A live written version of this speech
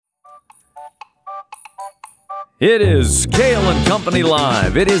It is Kale and Company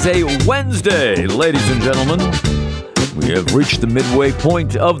Live. It is a Wednesday, ladies and gentlemen. We have reached the midway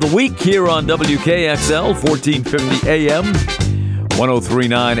point of the week here on WKXL, 1450 AM,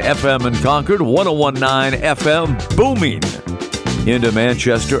 1039 FM in Concord, 1019 FM booming into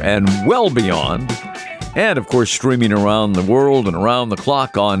Manchester and well beyond. And, of course, streaming around the world and around the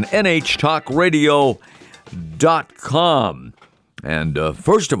clock on nhtalkradio.com. And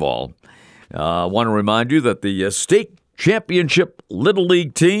first of all, I want to remind you that the state championship Little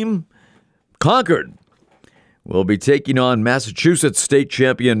League team, Concord, will be taking on Massachusetts state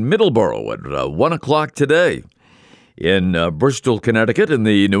champion Middleborough at 1 o'clock today in Bristol, Connecticut in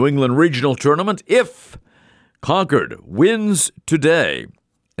the New England Regional Tournament. If Concord wins today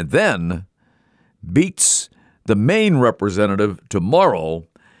and then beats the Maine representative tomorrow,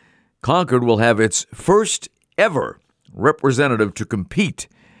 Concord will have its first ever representative to compete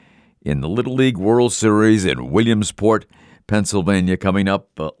in the Little League World Series in Williamsport, Pennsylvania, coming up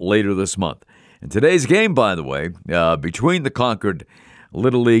later this month. And today's game, by the way, between the Concord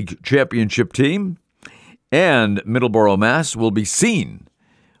Little League Championship team and Middleborough, Mass, will be seen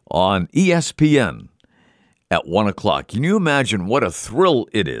on ESPN at 1 o'clock. Can you imagine what a thrill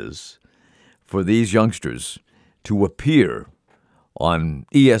it is for these youngsters to appear on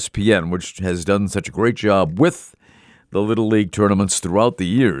ESPN, which has done such a great job with the Little League tournaments throughout the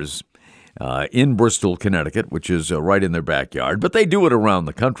years, in Bristol, Connecticut, which is right in their backyard. But they do it around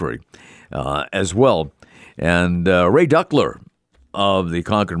the country as well. And Ray Duckler of the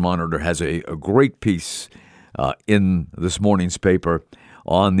Concord Monitor has a great piece in this morning's paper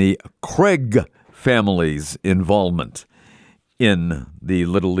on the Craig family's involvement in the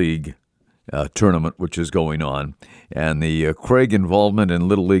Little League tournament, which is going on. And the Craig involvement in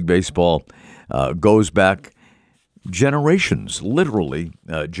Little League baseball goes back generations, literally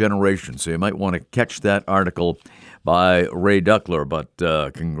generations. So you might want to catch that article by Ray Duckler. But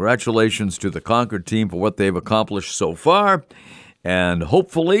congratulations to the Concord team for what they've accomplished so far. And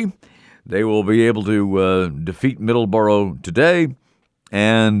hopefully they will be able to defeat Middleborough today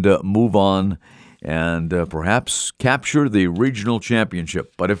and move on and perhaps capture the regional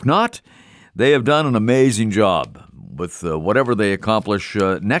championship. But if not, they have done an amazing job with whatever they accomplish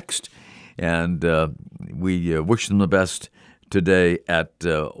next. And we wish them the best today at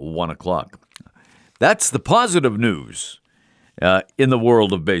 1 o'clock. That's the positive news in the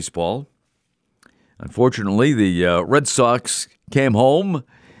world of baseball. Unfortunately, the Red Sox came home,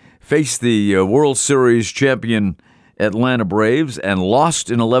 faced the World Series champion Atlanta Braves, and lost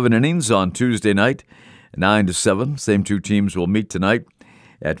in 11 innings on Tuesday night, 9-7. Same two teams will meet tonight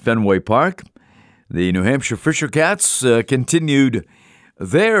at Fenway Park. The New Hampshire Fisher Cats continued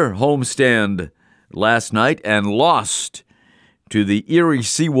their homestand last night and lost to the Erie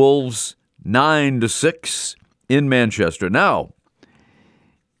Seawolves 9-6 in Manchester. Now,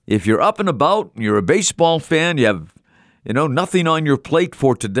 if you're up and about, you're a baseball fan, you have, nothing on your plate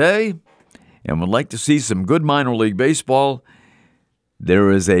for today and would like to see some good minor league baseball, there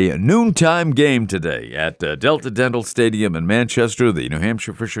is a noontime game today at Delta Dental Stadium in Manchester. The New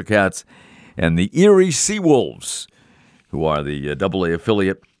Hampshire Fisher Cats and the Erie Seawolves, who are the AA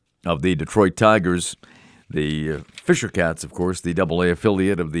affiliate of the Detroit Tigers. The Fisher Cats, of course, the AA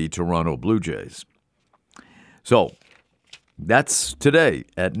affiliate of the Toronto Blue Jays. So that's today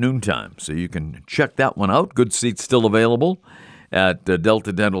at noontime, so you can check that one out. Good seats still available at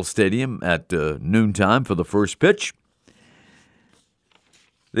Delta Dental Stadium at noontime for the first pitch.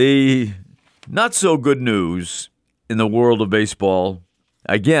 The not-so-good news in the world of baseball,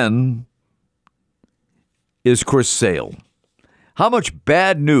 again, is Chris Sale. How much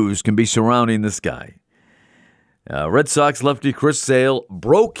bad news can be surrounding this guy? Red Sox lefty Chris Sale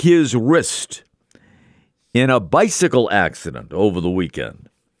broke his wrist in a bicycle accident over the weekend,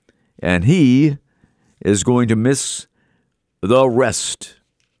 and he is going to miss the rest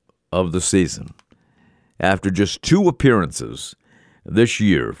of the season after just 2 appearances this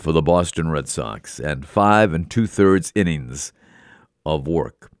year for the Boston Red Sox and 5 2/3 innings of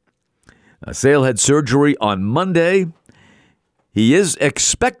work. Sale had surgery on Monday. He is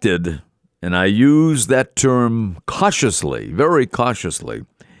expected, and I use that term cautiously, very cautiously,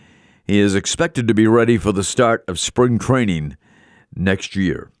 he is expected to be ready for the start of spring training next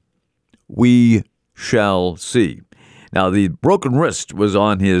year. We shall see. Now, the broken wrist was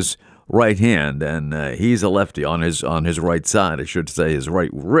on his right hand, and he's a lefty on his right side, I should say, his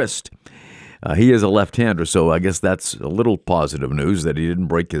right wrist. He is a left-hander, so I guess that's a little positive news that he didn't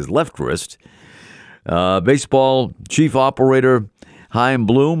break his left wrist. Baseball chief operator Chaim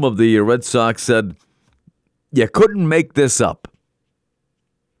Bloom of the Red Sox said, "You couldn't make this up."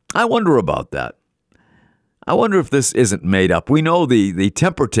 I wonder about that. I wonder if this isn't made up. We know the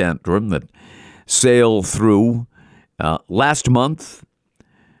temper tantrum that Sale threw last month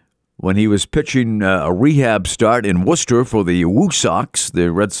when he was pitching a rehab start in Worcester for the Woo Sox,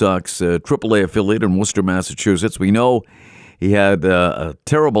 the Red Sox AAA affiliate in Worcester, Massachusetts. We know he had a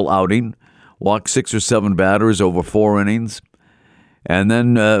terrible outing, walked 6 or 7 batters over 4 innings, and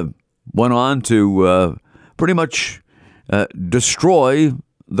then went on to pretty much destroy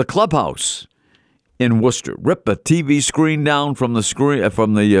the clubhouse in Worcester, rip a TV screen down from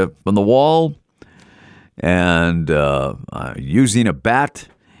the wall, and using a bat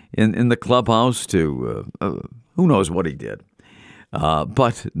in the clubhouse to who knows what he did,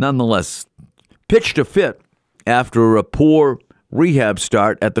 but nonetheless pitched a fit after a poor rehab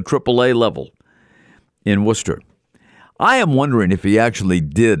start at the AAA level in Worcester. I am wondering if he actually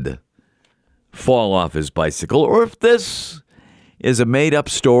did fall off his bicycle, or if this is a made-up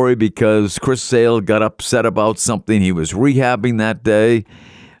story because Chris Sale got upset about something he was rehabbing that day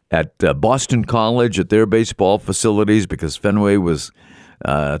at Boston College at their baseball facilities because Fenway was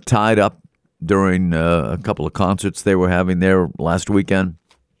tied up during a couple of concerts they were having there last weekend.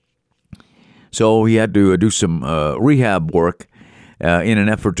 So he had to do some rehab work in an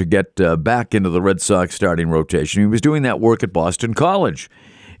effort to get back into the Red Sox starting rotation. He was doing that work at Boston College.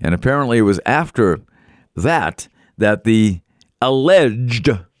 And apparently it was after that the alleged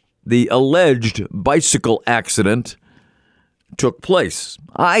bicycle accident took place.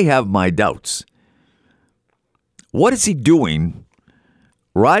 I have my doubts. What is he doing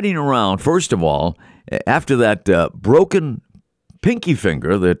riding around, first of all, after that broken pinky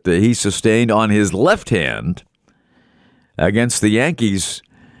finger that he sustained on his left hand against the Yankees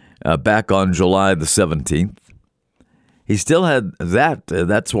back on July the 17th? He still had that.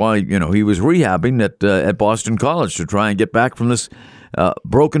 That's why, he was rehabbing at Boston College to try and get back from this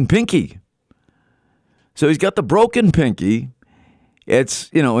broken pinky. So he's got the broken pinky. It's,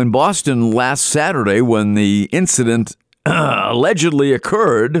 in Boston last Saturday when the incident allegedly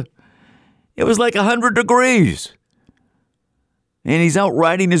occurred, it was like 100 degrees. And he's out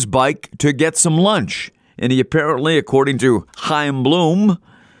riding his bike to get some lunch. And he apparently, according to Chaim Bloom,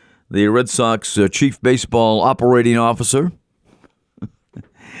 the Red Sox chief baseball operating officer,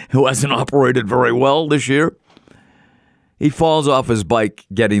 who hasn't operated very well this year, he falls off his bike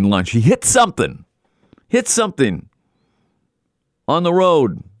getting lunch. He hit something on the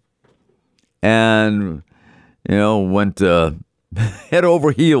road and, went head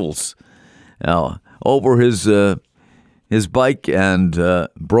over heels over his bike and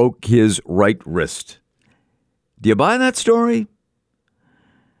broke his right wrist. Do you buy that story?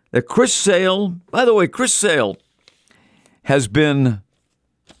 That Chris Sale, by the way, Chris Sale has been,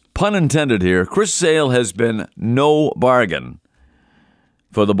 pun intended here, Chris Sale has been no bargain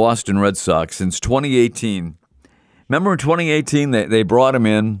for the Boston Red Sox since 2018. Remember in 2018, they brought him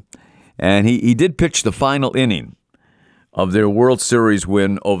in, and he did pitch the final inning of their World Series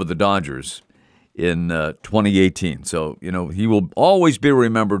win over the Dodgers in 2018. So, he will always be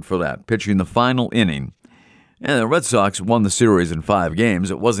remembered for that, pitching the final inning. And the Red Sox won the series in 5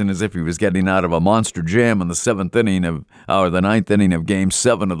 games. It wasn't as if he was getting out of a monster jam in the 7th inning or the 9th inning of Game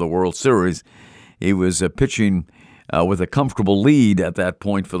 7 of the World Series. He was pitching with a comfortable lead at that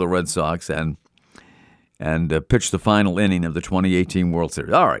point for the Red Sox and pitched the final inning of the 2018 World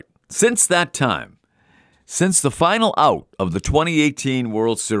Series. All right. Since that time, since the final out of the 2018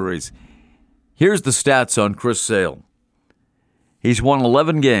 World Series, here's the stats on Chris Sale. He's won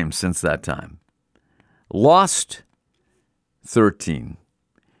 11 games since that time. Lost 13.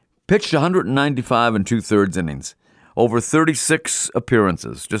 Pitched 195 and 2/3 innings. Over 36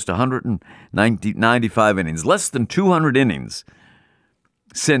 appearances. Just 195 innings. Less than 200 innings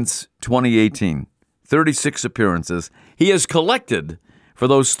since 2018. 36 appearances. He has collected, for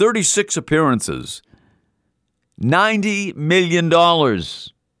those 36 appearances, $90 million.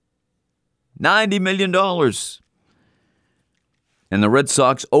 $90 million. And the Red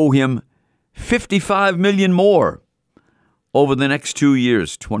Sox owe him $55 million more over the next 2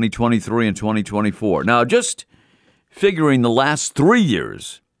 years, 2023 and 2024. Now, just figuring the last 3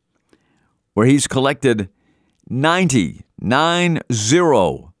 years, where he's collected $90 million,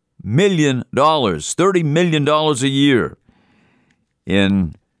 $30 million a year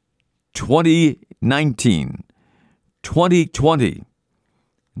in 2019, 2020,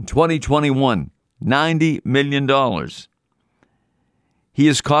 and 2021, $90 million. He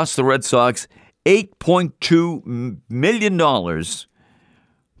has cost the Red Sox $8.2 million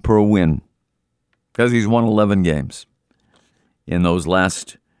per win because he's won 11 games in those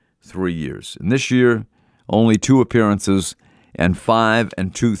last 3 years. And this year, only 2 appearances and 5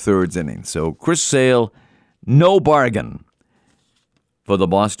 2/3 innings. So Chris Sale no bargain for the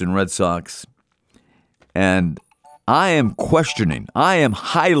Boston Red Sox. And I am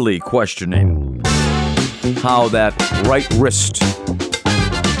highly questioning how that right wrist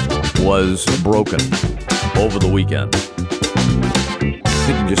was broken over the weekend. I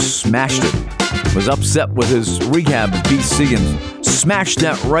think he just smashed it. Was upset with his rehab at BC and smashed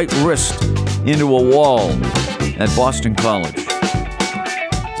that right wrist into a wall at Boston College.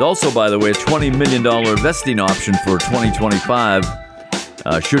 It's also, by the way, a $20 million vesting option for 2025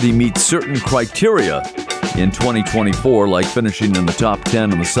 should he meet certain criteria in 2024, like finishing in the top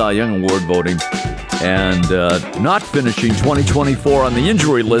 10 in the Cy Young Award voting and not finishing 2024 on the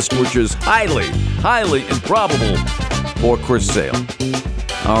injury list, which is highly, highly improbable for Chris Sale.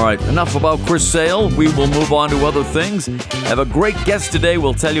 All right, enough about Chris Sale. We will move on to other things. Have a great guest today.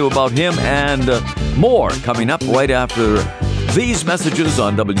 We'll tell you about him and more coming up right after these messages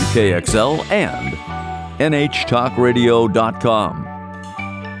on WKXL and NHTalkRadio.com.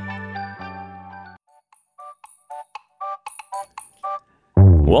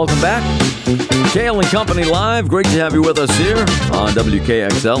 Welcome back. Kale and Company Live. Great to have you with us here on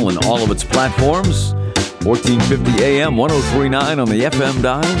WKXL and all of its platforms. 1450 AM, 1039 on the FM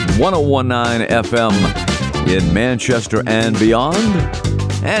dial, 1019 FM in Manchester and beyond,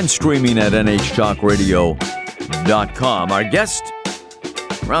 and streaming at NHTalkRadio.com. Our guest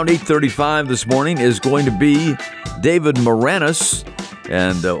around 8:35 this morning is going to be David Maraniss,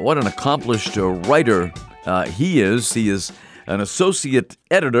 and what an accomplished writer he is. He is an associate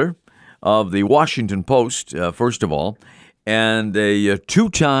editor of the Washington Post, first of all, and a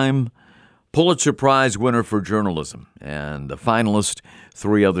two-time Pulitzer Prize winner for journalism and a finalist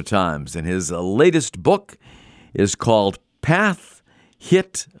 3 other times. And his latest book is called Path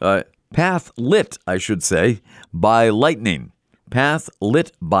Lit, by Lightning. Path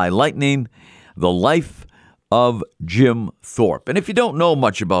Lit by Lightning, The Life of Jim Thorpe. And if you don't know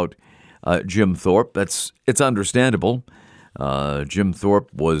much about Jim Thorpe, it's understandable. Jim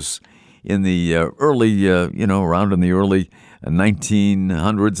Thorpe was in the around in the early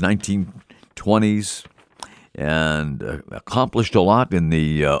 1900s, 1920s, and accomplished a lot in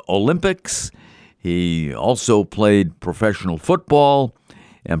the Olympics. He also played professional football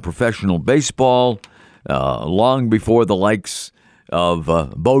and professional baseball long before the likes of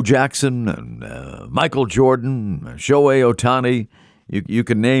Bo Jackson and Michael Jordan, Shohei Ohtani. You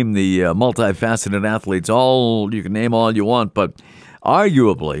can name the multifaceted athletes, you can name all you want, but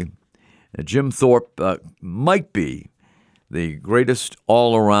arguably, Jim Thorpe might be the greatest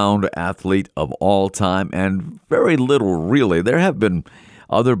all-around athlete of all time, and very little, really. There have been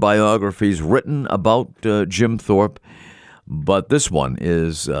other biographies written about Jim Thorpe, but this one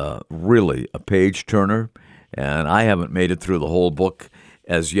is really a page-turner, and I haven't made it through the whole book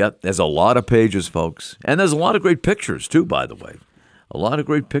as yet. There's a lot of pages, folks, and there's a lot of great pictures, too, by the way. A lot of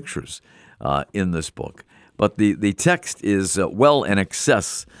great pictures in this book. But the text is well in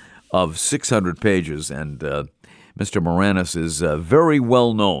excess of 600 pages, and Mr. Maraniss is very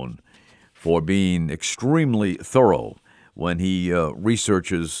well known for being extremely thorough when he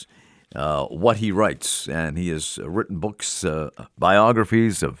researches what he writes. And he has written books,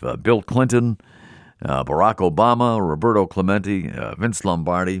 biographies of Bill Clinton, Barack Obama, Roberto Clemente, Vince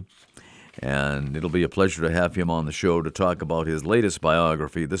Lombardi. And it'll be a pleasure to have him on the show to talk about his latest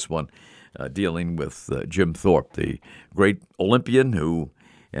biography, this one dealing with Jim Thorpe, the great Olympian who,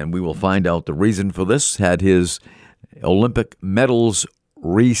 and we will find out the reason for this, had his Olympic medals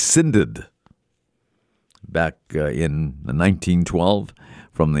rescinded back in 1912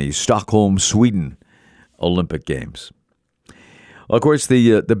 from the Stockholm, Sweden Olympic Games. Of course,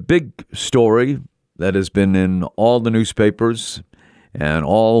 the big story that has been in all the newspapers and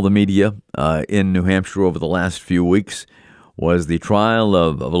all the media in New Hampshire over the last few weeks was the trial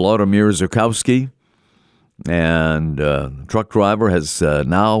of Volodymyr Zukowski. And the truck driver has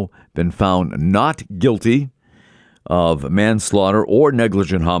now been found not guilty of manslaughter or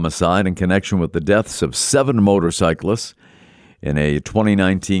negligent homicide in connection with the deaths of 7 motorcyclists in a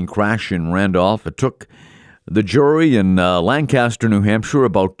 2019 crash in Randolph. It took the jury in Lancaster, New Hampshire,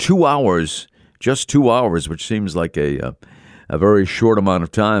 about 2 hours, just 2 hours, which seems like a very short amount of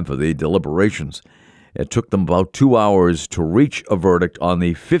time for the deliberations. It took them about 2 hours to reach a verdict on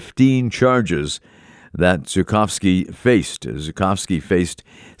the 15 charges that Zukowski faced. Zukowski faced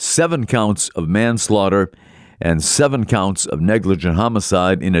 7 counts of manslaughter and 7 counts of negligent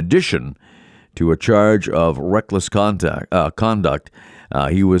homicide, in addition to a charge of reckless conduct.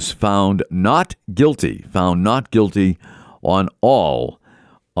 He was found not guilty on all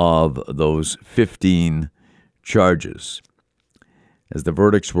of those 15 charges. As the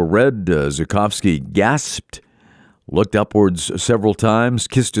verdicts were read, Zhukovsky gasped, looked upwards several times,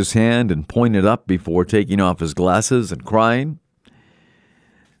 kissed his hand, and pointed up before taking off his glasses and crying.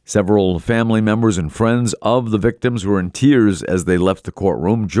 Several family members and friends of the victims were in tears as they left the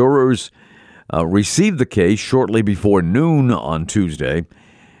courtroom. Jurors received the case shortly before noon on Tuesday,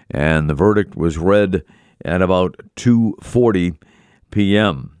 and the verdict was read at about 2:40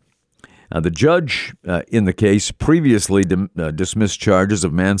 p.m. The judge in the case previously dismissed charges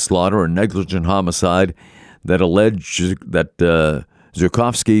of manslaughter and negligent homicide that alleged that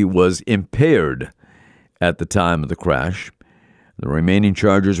Zhukovsky was impaired at the time of the crash. The remaining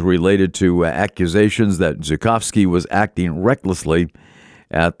charges related to accusations that Zhukovsky was acting recklessly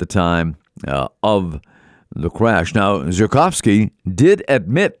at the time of the crash. Now, Zhukovsky did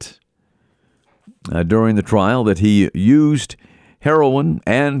admit during the trial that he used heroin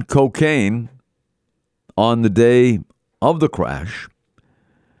and cocaine on the day of the crash,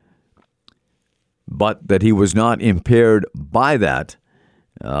 but that he was not impaired by that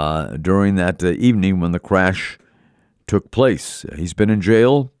during that evening when the crash took place. He's been in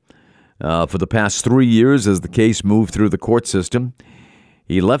jail for the past 3 years as the case moved through the court system.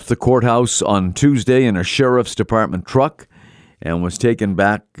 He left the courthouse on Tuesday in a sheriff's department truck and was taken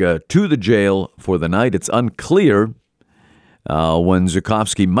back to the jail for the night. It's unclear when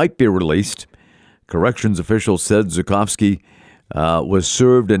Zhukovsky might be released. Corrections officials said Zhukovsky was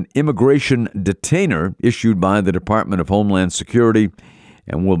served an immigration detainer issued by the Department of Homeland Security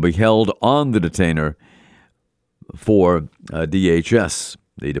and will be held on the detainer for DHS,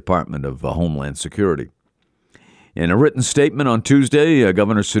 the Department of Homeland Security. In a written statement on Tuesday,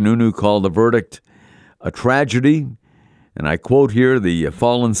 Governor Sununu called the verdict a tragedy, and I quote here, "The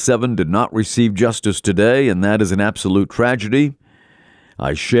fallen seven did not receive justice today, and that is an absolute tragedy.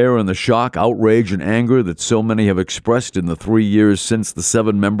 I share in the shock, outrage, and anger that so many have expressed in the 3 years since the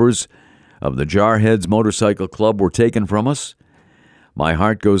 7 members of the Jarheads Motorcycle Club were taken from us. My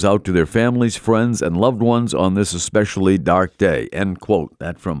heart goes out to their families, friends, and loved ones on this especially dark day." End quote.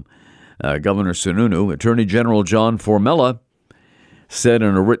 That from Governor Sununu. Attorney General John Formella said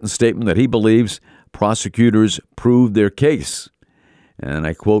in a written statement that he believes prosecutors proved their case. And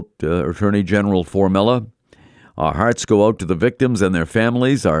I quote Attorney General Formella, "Our hearts go out to the victims and their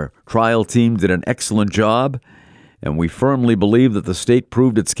families. Our trial team did an excellent job, and we firmly believe that the state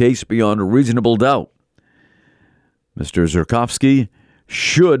proved its case beyond a reasonable doubt. Mr. Zhukovsky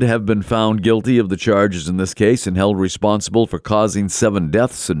should have been found guilty of the charges in this case and held responsible for causing 7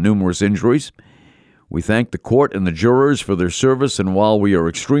 deaths and numerous injuries. We thank the court and the jurors for their service, and while we are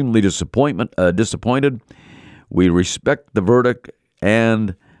extremely disappointed, we respect the verdict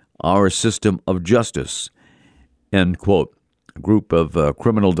and our system of justice." End quote. A group of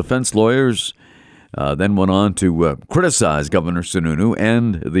criminal defense lawyers then went on to criticize Governor Sununu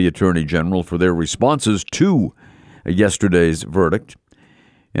and the Attorney General for their responses to yesterday's verdict.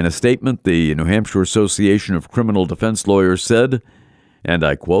 In a statement, the New Hampshire Association of Criminal Defense Lawyers said, and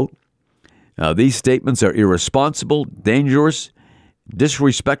I quote, "These statements are irresponsible, dangerous,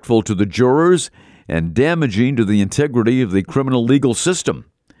 disrespectful to the jurors, and damaging to the integrity of the criminal legal system.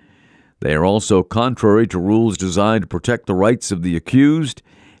 They are also contrary to rules designed to protect the rights of the accused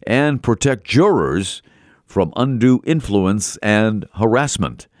and protect jurors from undue influence and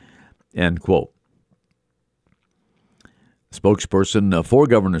harassment." End quote. Spokesperson for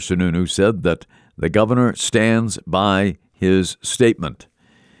Governor Sununu said that the governor stands by his statement.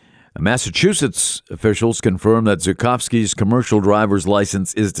 Massachusetts officials confirmed that Zhukovsky's commercial driver's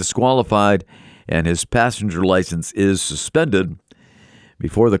license is disqualified and his passenger license is suspended.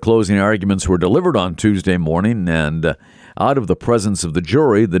 Before the closing arguments were delivered on Tuesday morning and out of the presence of the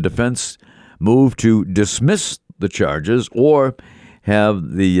jury, the defense moved to dismiss the charges or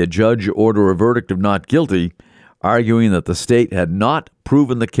have the judge order a verdict of not guilty, arguing that the state had not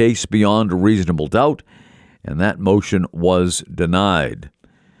proven the case beyond a reasonable doubt, and that motion was denied.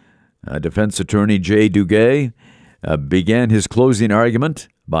 Defense attorney Jay Duguay began his closing argument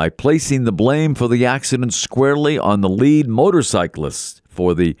by placing the blame for the accident squarely on the lead motorcyclist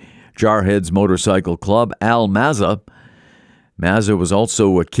for the Jarheads Motorcycle Club, Al Mazza. Mazza was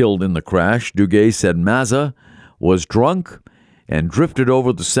also killed in the crash. Duguay said Mazza was drunk and drifted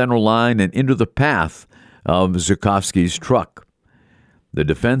over the center line and into the path of Zhukovsky's truck. The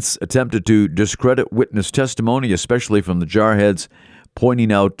defense attempted to discredit witness testimony, especially from the Jarheads,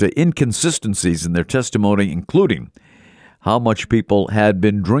 pointing out inconsistencies in their testimony, including how much people had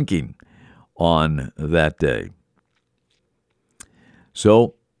been drinking on that day.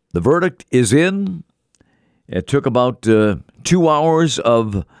 So the verdict is in. It took about 2 hours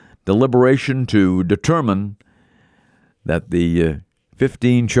of deliberation to determine that the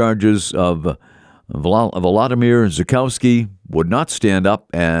 15 charges of Volodymyr Zukowski would not stand up,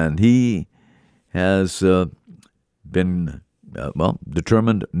 and he has been,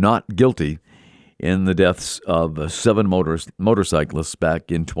 determined not guilty in the deaths of 7 motorcyclists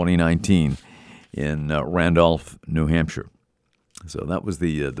back in 2019 in Randolph, New Hampshire. So that was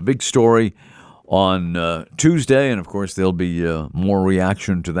the big story on Tuesday, and of course there'll be more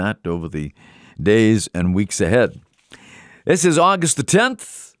reaction to that over the days and weeks ahead. This is August the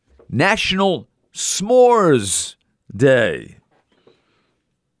 10th, National S'mores Day.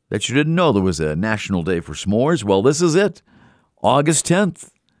 Bet you didn't know there was a National Day for s'mores. Well, this is it, August 10th.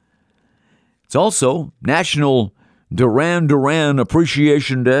 It's also National Duran Duran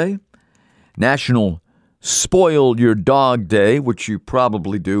Appreciation Day, National Spoil Your Dog Day, which you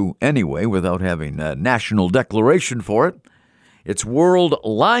probably do anyway without having a national declaration for it. It's World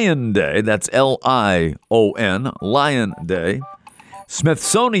Lion Day, that's Lion, Lion Day,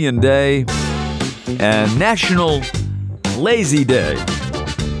 Smithsonian Day, and National Lazy Day,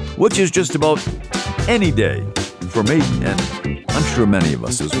 which is just about any day for me, and I'm sure many of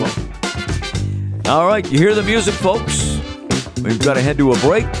us as well. All right, you hear the music, folks? We've got to head to a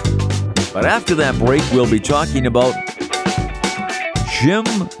break. But after that break, we'll be talking about Jim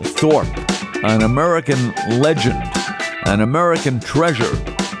Thorpe, an American legend, an American treasure,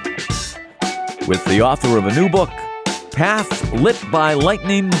 with the author of a new book, Path Lit by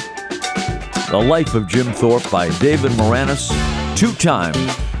Lightning, The Life of Jim Thorpe by David Maraniss, 2-time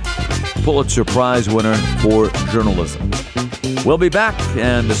Pulitzer Prize winner for journalism. We'll be back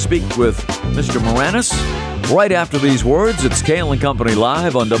and speak with Mr. Maraniss right after these words. It's Kale & Company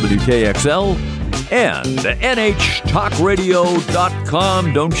live on WKXL and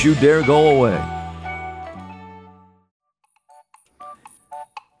NHTalkRadio.com. Don't you dare go away.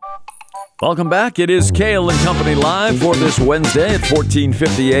 Welcome back. It is Kale & Company live for this Wednesday at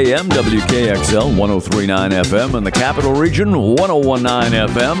 1450 a.m. WKXL 103.9 FM in the Capital Region, 101.9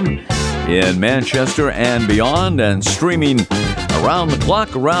 FM in Manchester and beyond, and streaming around the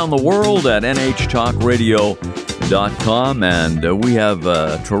clock, around the world at NHTalkRadio.com. And we have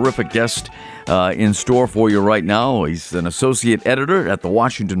a terrific guest in store for you right now. He's an associate editor at the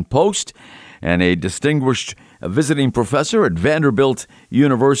Washington Post and a distinguished visiting professor at Vanderbilt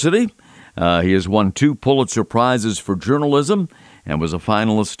University. He has won 2 Pulitzer Prizes for journalism and was a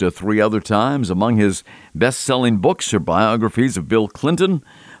finalist 3 other times. Among his best-selling books are biographies of Bill Clinton,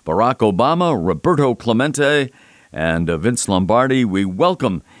 Barack Obama, Roberto Clemente, and Vince Lombardi. We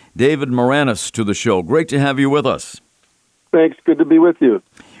welcome David Maraniss to the show. Great to have you with us. Thanks. Good to be with you.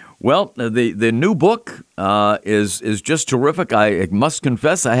 Well, the new book is just terrific. I must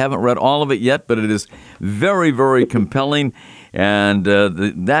confess I haven't read all of it yet, but it is very, very compelling, and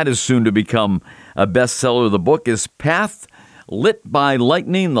that is soon to become a bestseller. The book is Path Lit by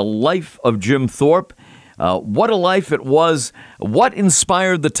Lightning, The Life of Jim Thorpe. What a life it was. What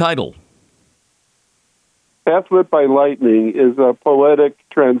inspired the title? Path Lit by Lightning is a poetic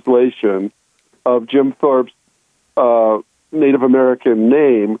translation of Jim Thorpe's Native American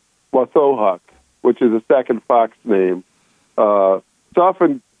name, Wathohawk, which is a second Fox name. It's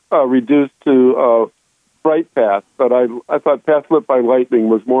often reduced to Bright Path, but I thought Path Lit by Lightning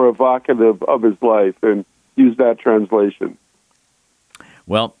was more evocative of his life and used that translation.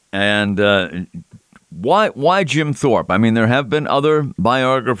 Well, and why Jim Thorpe? I mean, there have been other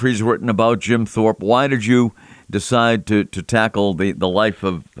biographies written about Jim Thorpe. Why did you decide to tackle the life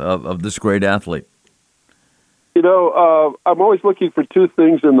of this great athlete? You know, I'm always looking for 2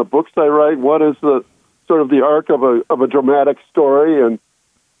 things in the books I write. One is the sort of the arc of a dramatic story, and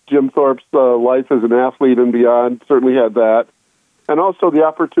Jim Thorpe's life as an athlete and beyond certainly had that. And also the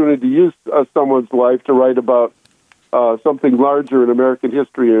opportunity to use someone's life to write about something larger in American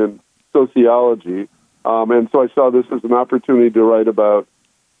history and sociology. And so I saw this as an opportunity to write about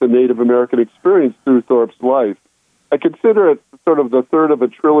the Native American experience through Thorpe's life. I consider it sort of the third of a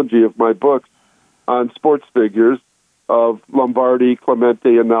trilogy of my books on sports figures of Lombardi,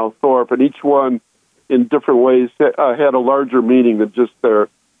 Clemente, and now Thorpe, and each one in different ways had a larger meaning than just their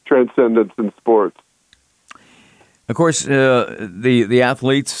transcendence in sports. Of course, the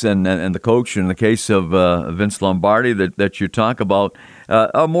athletes and the coach, in the case of Vince Lombardi that you talk about,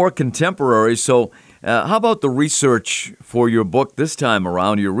 are more contemporary. So how about the research for your book this time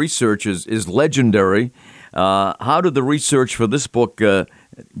around? Your research is legendary. How did the research for this book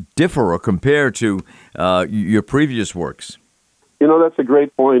differ or compare to your previous works? You know, that's a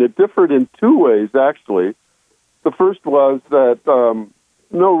great point. It differed in 2 ways, actually. The first was that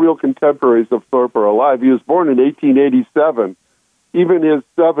no real contemporaries of Thorpe are alive. He was born in 1887. Even his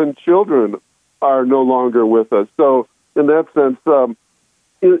 7 children are no longer with us. So in that sense,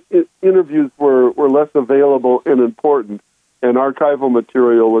 interviews were less available and important, and archival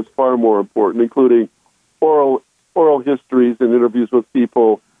material was far more important, including oral histories and interviews with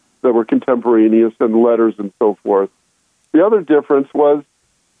people that were contemporaneous and letters and so forth. The other difference was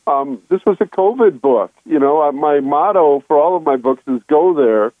this was a COVID book. My motto for all of my books is go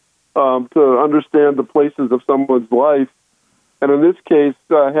there to understand the places of someone's life. And in this case,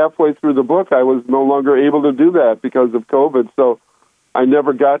 halfway through the book, I was no longer able to do that because of COVID. So I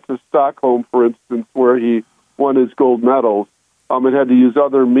never got to Stockholm, for instance, where he won his gold medals. And had to use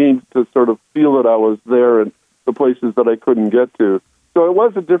other means to sort of feel that I was there in the places that I couldn't get to. So it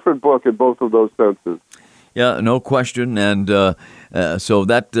was a different book in both of those senses. Yeah, no question. And so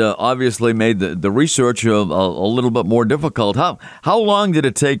that obviously made the research a little bit more difficult. How long did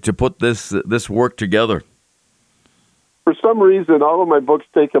it take to put this work together? For some reason, all of my books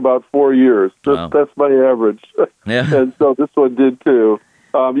take about 4 years. Wow. That's my average. Yeah. And so this one did too.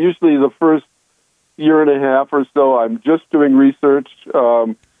 Usually the first year and a half or so, I'm just doing research,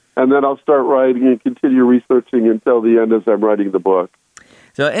 and then I'll start writing and continue researching until the end as I'm writing the book.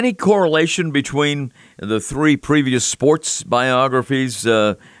 So any correlation between the 3 previous sports biographies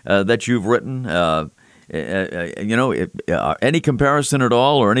that you've written? Any comparison at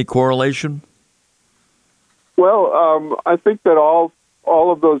all or any correlation? Well, I think that all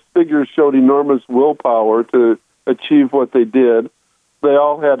of those figures showed enormous willpower to achieve what they did. They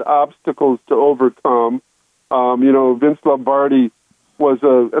all had obstacles to overcome. Vince Lombardi was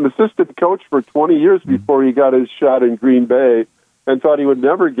an assistant coach for 20 years before he got his shot in Green Bay and thought he would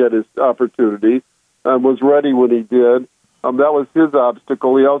never get his opportunity and was ready when he did. That was his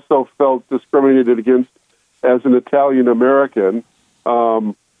obstacle. He also felt discriminated against as an Italian-American.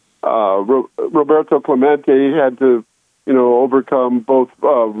 Roberto Clemente had to, overcome both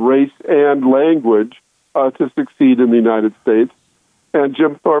race and language to succeed in the United States. And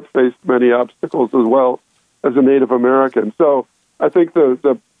Jim Thorpe faced many obstacles as well as a Native American. So I think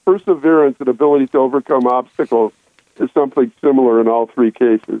the perseverance and ability to overcome obstacles is something similar in all 3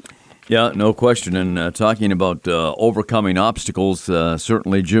 cases. Yeah, no question. And talking about overcoming obstacles,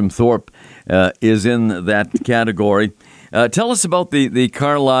 certainly Jim Thorpe is in that category. Tell us about the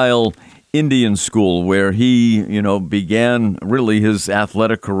Carlisle Indian School, where he, began really his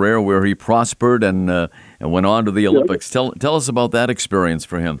athletic career, where he prospered and went on to the Olympics. Tell us about that experience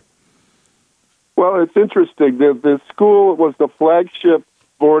for him. Well, it's interesting. The school was the flagship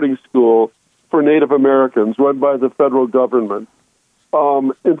boarding school for Native Americans, run by the federal government.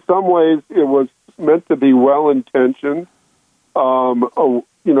 In some ways, it was meant to be well-intentioned, a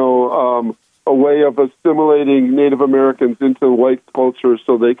way of assimilating Native Americans into white culture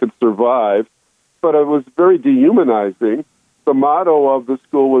so they could survive. But it was very dehumanizing. The motto of the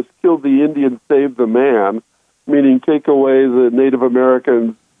school was "Kill the Indian, save the man," meaning take away the Native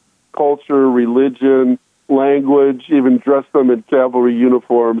Americans' culture, religion, language, even dress them in cavalry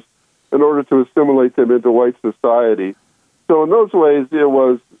uniforms in order to assimilate them into white society. So in those ways, it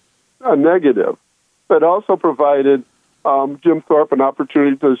was a negative. But also provided Jim Thorpe an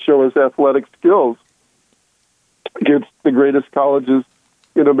opportunity to show his athletic skills against the greatest colleges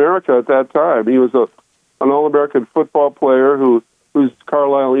in America at that time. He was an All-American football player whose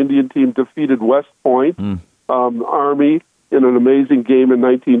Carlisle Indian team defeated West Point Army in an amazing game in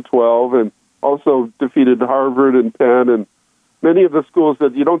 1912, and also defeated Harvard and Penn and many of the schools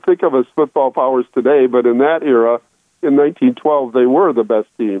that you don't think of as football powers today, but in that era, in 1912, they were the best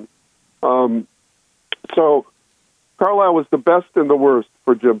team. So Carlisle was the best and the worst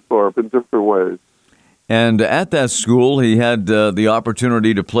for Jim Thorpe in different ways. And at that school, he had the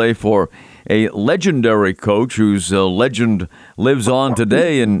opportunity to play for a legendary coach whose legend lives on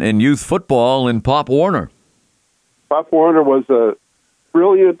today in youth football, in Pop Warner. Pop Warner was a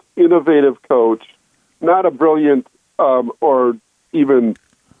brilliant, innovative coach, not a brilliant or even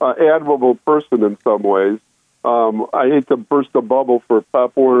admirable person in some ways. I hate to burst a bubble for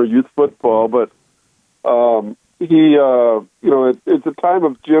Pop Warner youth football, but it's a time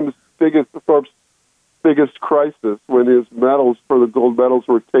of Thorpe's biggest crisis when his medals for the gold medals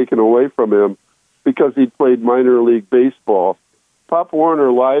were taken away from him because he played minor league baseball. Pop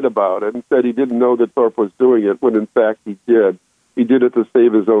Warner lied about it and said he didn't know that Thorpe was doing it when in fact he did. He did it to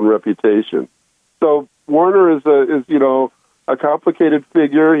save his own reputation. So Warner is a complicated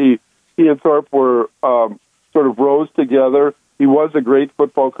figure. He and Thorpe were sort of rose together. He was a great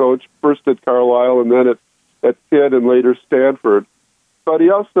football coach, first at Carlisle and then at Pitt and later Stanford. But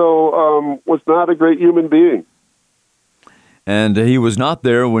he also was not a great human being. And he was not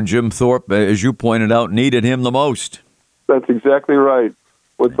there when Jim Thorpe, as you pointed out, needed him the most. That's exactly right.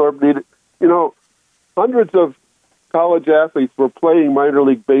 When Thorpe needed, hundreds of college athletes were playing minor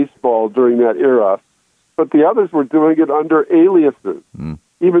league baseball during that era, but the others were doing it under aliases.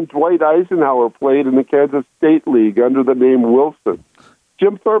 Even Dwight Eisenhower played in the Kansas State League under the name Wilson.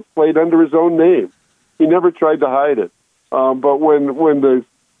 Jim Thorpe played under his own name. He never tried to hide it. But when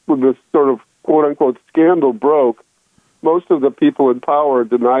the sort of quote-unquote scandal broke, most of the people in power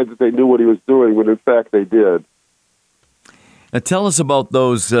denied that they knew what he was doing, when in fact they did. Tell us about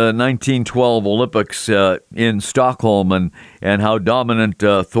those 1912 Olympics in Stockholm and how dominant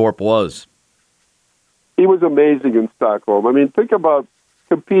Thorpe was. He was amazing in Stockholm. I mean, think about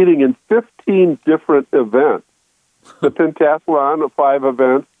competing in 15 different events. The pentathlon, 5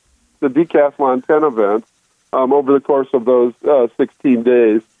 events, the decathlon, 10 events, over the course of those 16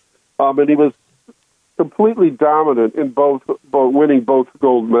 days. And he was completely dominant in both winning both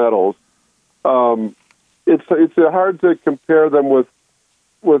gold medals. It's hard to compare them with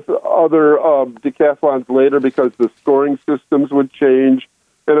other decathlons later because the scoring systems would change.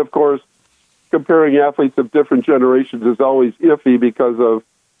 And, of course, comparing athletes of different generations is always iffy because of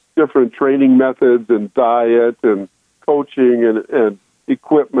different training methods and diet and coaching and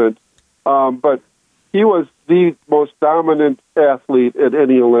equipment. But he was the most dominant athlete at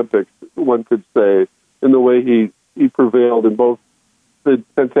any Olympics, one could say, in the way he prevailed in both the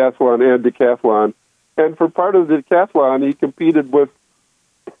pentathlon and decathlon. And for part of the decathlon, he competed with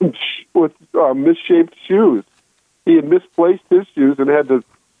misshaped shoes. He had misplaced his shoes and had to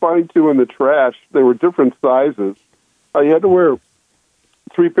find 2 in the trash. They were different sizes. He had to wear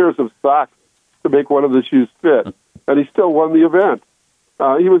 3 pairs of socks to make one of the shoes fit, and he still won the event.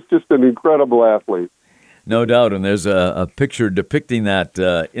 He was just an incredible athlete. No doubt, and there's a picture depicting that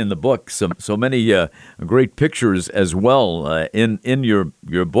in the book. So many great pictures as well in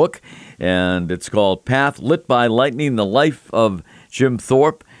your book, and it's called Path Lit by Lightning, The Life of Jim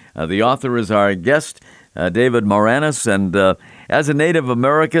Thorpe. The author is our guest, David Maraniss, and as a Native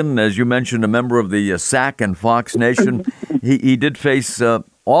American, as you mentioned, a member of the Sac and Fox Nation, he did face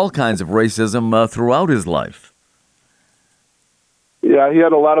all kinds of racism throughout his life. Yeah, he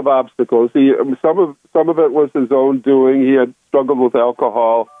had a lot of obstacles. Some of it was his own doing. He had struggled with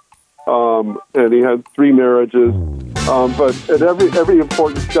alcohol, and he had 3 marriages. But at every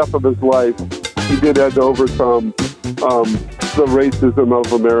important step of his life, he did have to overcome the racism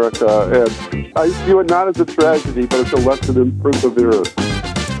of America. And I view it not as a tragedy, but it's a lesson in perseverance.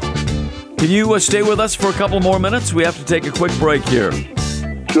 Can you stay with us for a couple more minutes? We have to take a quick break here.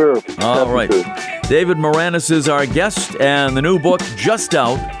 Sure. All right. David Maraniss is our guest, and the new book just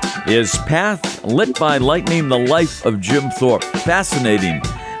out is Path Lit by Lightning, The Life of Jim Thorpe. Fascinating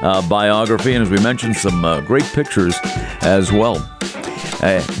biography, and as we mentioned, some great pictures as well.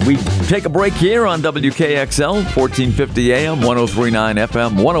 We take a break here on WKXL, 1450 AM, 103.9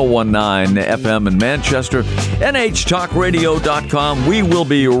 FM, 101.9 FM in Manchester, NHTalkRadio.com. We will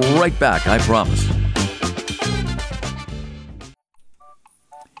be right back, I promise.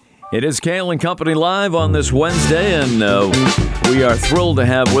 It is Kale and Company Live on this Wednesday, and we are thrilled to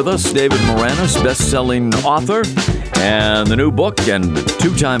have with us David Maraniss, best-selling author, and the new book, and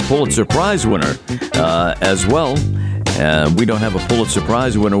 2-time Pulitzer Prize winner as well. We don't have a Pulitzer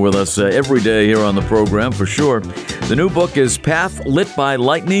Prize winner with us every day here on the program, for sure. The new book is Path Lit by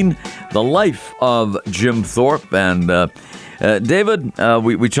Lightning, The Life of Jim Thorpe. And David,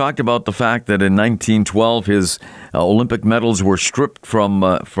 we talked about the fact that in 1912 his Olympic medals were stripped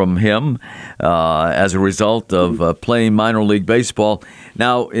from him as a result of playing minor league baseball.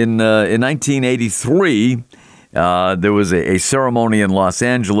 Now, in 1983, there was a ceremony in Los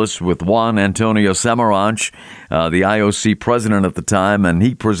Angeles with Juan Antonio Samaranch, the IOC president at the time, and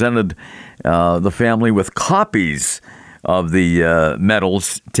he presented the family with copies of the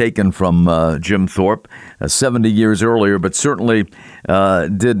medals taken from Jim Thorpe 70 years earlier, but certainly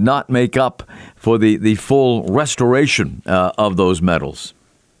did not make up for the full restoration of those medals.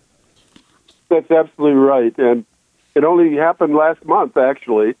 That's absolutely right. And it only happened last month,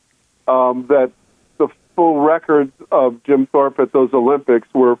 actually, that the full records of Jim Thorpe at those Olympics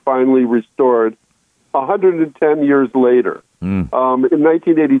were finally restored 110 years later. In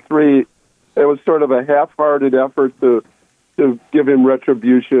 1983, it was sort of a half-hearted effort to give him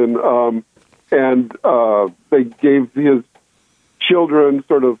retribution, and they gave his children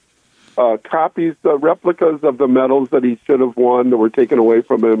sort of copies, replicas of the medals that he should have won that were taken away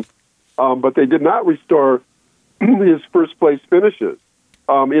from him, but they did not restore his first-place finishes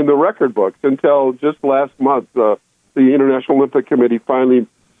in the record books until just last month. The International Olympic Committee finally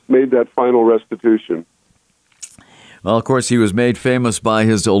made that final restitution. Well, of course, he was made famous by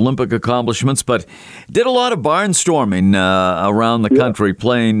his Olympic accomplishments, but did a lot of barnstorming around the country,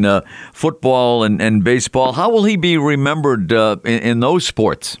 playing football and baseball. How will he be remembered in those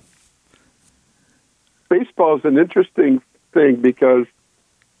sports? Baseball is an interesting thing because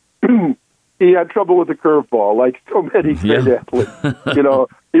he had trouble with the curveball, like so many great athletes.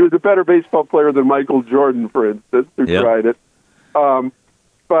 He was a better baseball player than Michael Jordan, for instance, who tried it.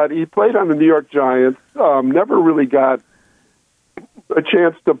 But he played on the New York Giants, never really got a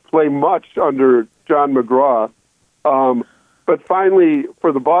chance to play much under John McGraw. But finally,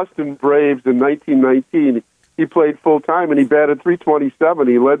 for the Boston Braves in 1919, he played full-time, and he batted .327.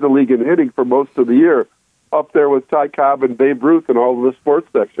 He led the league in hitting for most of the year, up there with Ty Cobb and Babe Ruth and all of the sports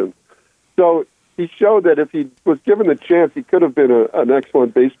sections. So he showed that if he was given the chance, he could have been an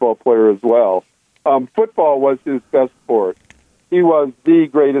excellent baseball player as well. Football was his best sport. He was the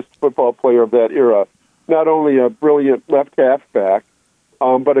greatest football player of that era. Not only a brilliant left halfback,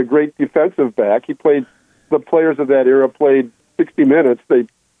 but a great defensive back. The players of that era played 60 minutes. They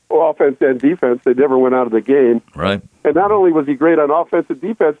offense and defense. They never went out of the game. Right. And not only was he great on offense and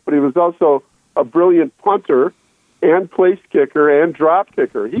defense, but he was also a brilliant punter and place kicker and drop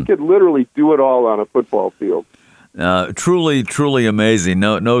kicker. He could literally do it all on a football field. Truly, truly amazing.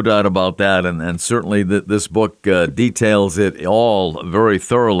 No doubt about that. And certainly this book details it all very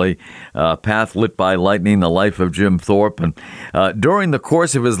thoroughly. Path Lit by Lightning, The Life of Jim Thorpe. And during the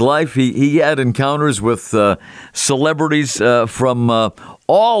course of his life, he had encounters with celebrities from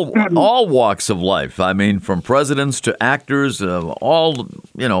all walks of life. I mean, from presidents to actors, all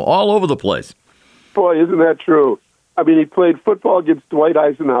over the place. Boy, isn't that true? I mean, he played football against Dwight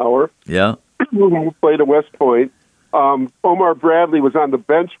Eisenhower. Yeah. Who played at West Point. Omar Bradley was on the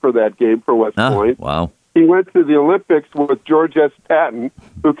bench for that game for West Point. Wow. He went to the Olympics with George S. Patton,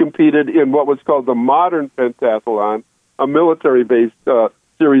 who competed in what was called the modern pentathlon, a military-based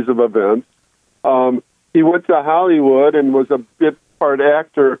series of events. He went to Hollywood and was a bit part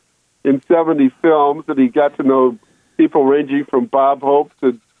actor in 70 films, and he got to know people ranging from Bob Hope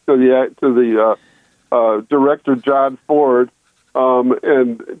to the director John Ford,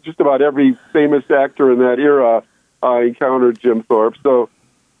 and just about every famous actor in that era encountered Jim Thorpe. So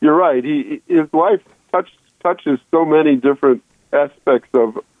you're right. His life touches so many different aspects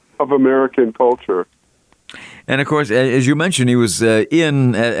of American culture. And, of course, as you mentioned, he was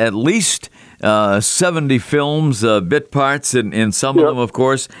in at least 70 films, bit parts in some of them, of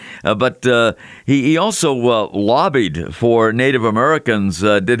course. But he also lobbied for Native Americans,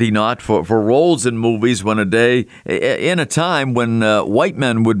 did he not, for roles in movies in a time when white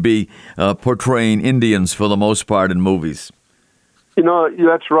men would be portraying Indians for the most part in movies.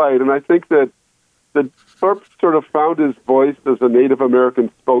 That's right. And I think that Thorpe sort of found his voice as a Native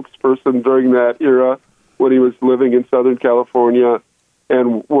American spokesperson during that era, when he was living in Southern California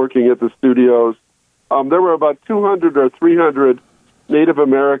and working at the studios. There were about 200 or 300 Native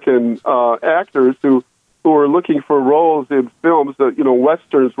American actors who were looking for roles in films.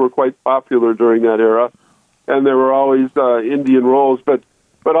 Westerns were quite popular during that era, and there were always Indian roles, but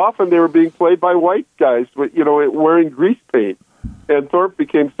often they were being played by white guys, wearing grease paint. And Thorpe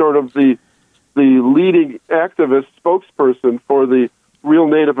became sort of the leading activist spokesperson for the real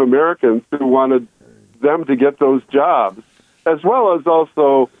Native Americans who wanted them to get those jobs, as well as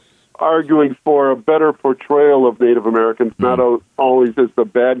also arguing for a better portrayal of Native Americans, not always as the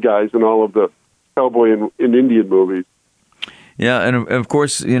bad guys in all of the cowboy and Indian movies. Yeah, and of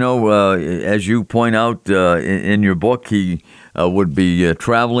course, as you point out in your book, he would be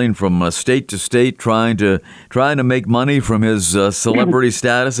traveling from state to state, trying to make money from his celebrity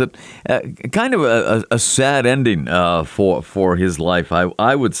status. Kind of a sad ending for his life,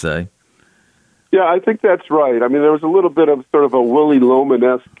 I would say. Yeah, I think that's right. I mean, there was a little bit of sort of a Willy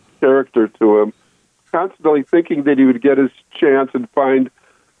Loman-esque character to him, constantly thinking that he would get his chance and find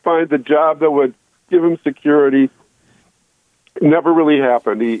the job that would give him security. It never really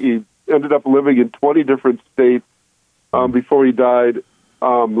happened. He ended up living in 20 different states before he died,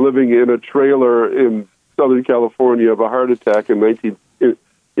 living in a trailer in Southern California of a heart attack at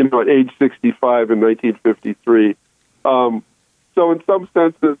age 65 in 1953. So in some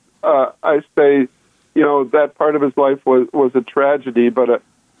senses, I say, that part of his life was a tragedy, but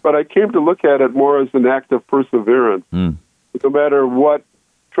I came to look at it more as an act of perseverance. No matter what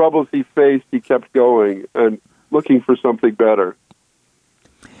troubles he faced, he kept going and looking for something better.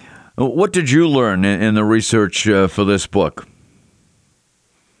 What did you learn in the research for this book?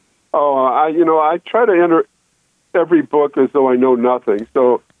 I try to enter every book as though I know nothing.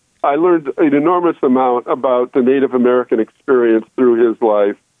 So I learned an enormous amount about the Native American experience through his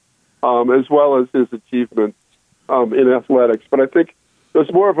life, as well as his achievements in athletics. But I think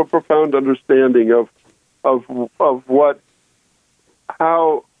there's more of a profound understanding of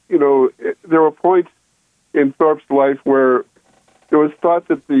how there were points in Thorpe's life where it was thought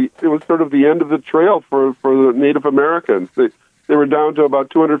that it was sort of the end of the trail for the Native Americans. They were down to about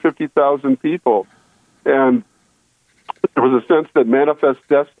 250,000 people, and there was a sense that manifest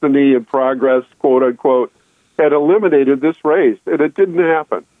destiny and progress, quote unquote, had eliminated this race, and it didn't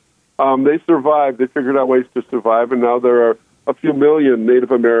happen. They survived. They figured out ways to survive, and now there are a few million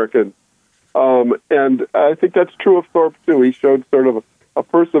Native Americans. And I think that's true of Thorpe, too. He showed sort of a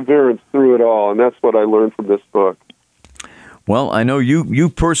perseverance through it all, and that's what I learned from this book. Well, I know you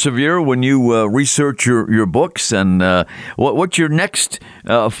persevere when you research your books, and what's your next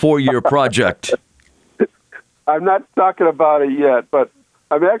 4-year project? I'm not talking about it yet, but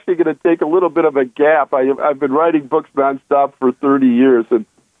I'm actually going to take a little bit of a gap. I've been writing books nonstop for 30 years, and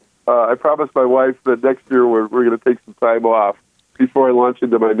I promised my wife that next year we're going to take some time off before I launch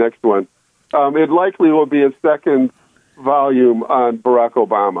into my next one. It likely will be a second volume on Barack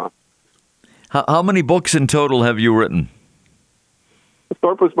Obama. How many books in total have you written?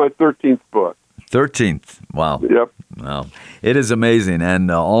 Thorpe was my 13th book. 13th. Wow. Yep. Wow. It is amazing,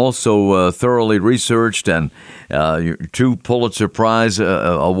 and also thoroughly researched, and your 2 Pulitzer Prize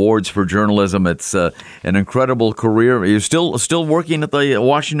awards for journalism. It's an incredible career. Are you still working at the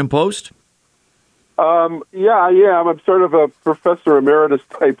Washington Post? Yeah, I am. I'm sort of a professor emeritus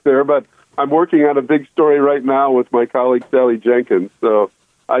type there, but I'm working on a big story right now with my colleague Sally Jenkins, so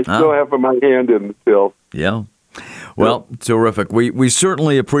I still have my hand in the till. Yeah. Well, terrific. We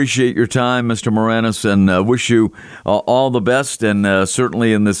certainly appreciate your time, Mr. Moranis, and wish you all the best. And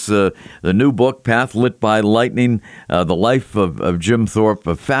certainly in this the new book, Path Lit by Lightning, the life of Jim Thorpe,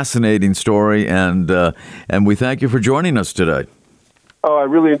 a fascinating story. And we thank you for joining us today. Oh, I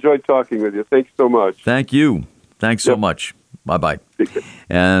really enjoyed talking with you. Thanks so much. Thank you. Thanks so much. Bye-bye.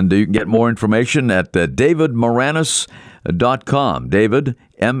 And you can get more information at davidmoranis.com. David,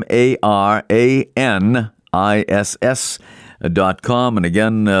 MARANISS.com. And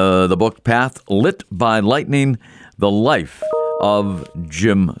again, the book Path Lit by Lightning, the life of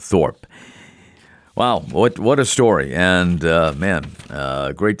Jim Thorpe. Wow, what a story. And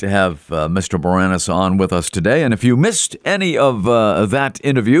great to have Mr. Moranis on with us today. And if you missed any of that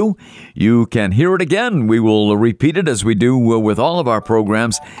interview, you can hear it again. We will repeat it as we do with all of our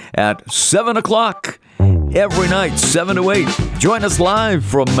programs at 7 o'clock every night, 7 to 8. Join us live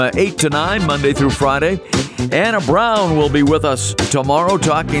from 8 to 9, Monday through Friday. Anna Brown will be with us tomorrow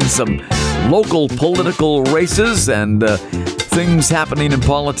talking some local political races and things happening in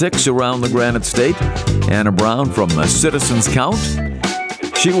politics around the Granite State. Anna Brown from Citizens Count.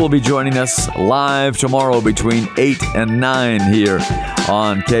 She will be joining us live tomorrow between 8 and 9 here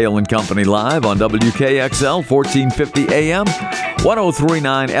on Kale and Company Live on WKXL, 1450 AM,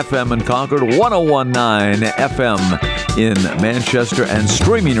 1039 FM in Concord, 1019 FM in Manchester, and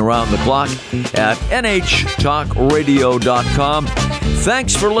streaming around the clock at nhtalkradio.com.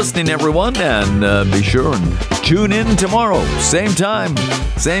 Thanks for listening, everyone, and be sure and tune in tomorrow. Same time,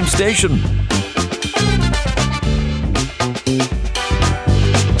 same station.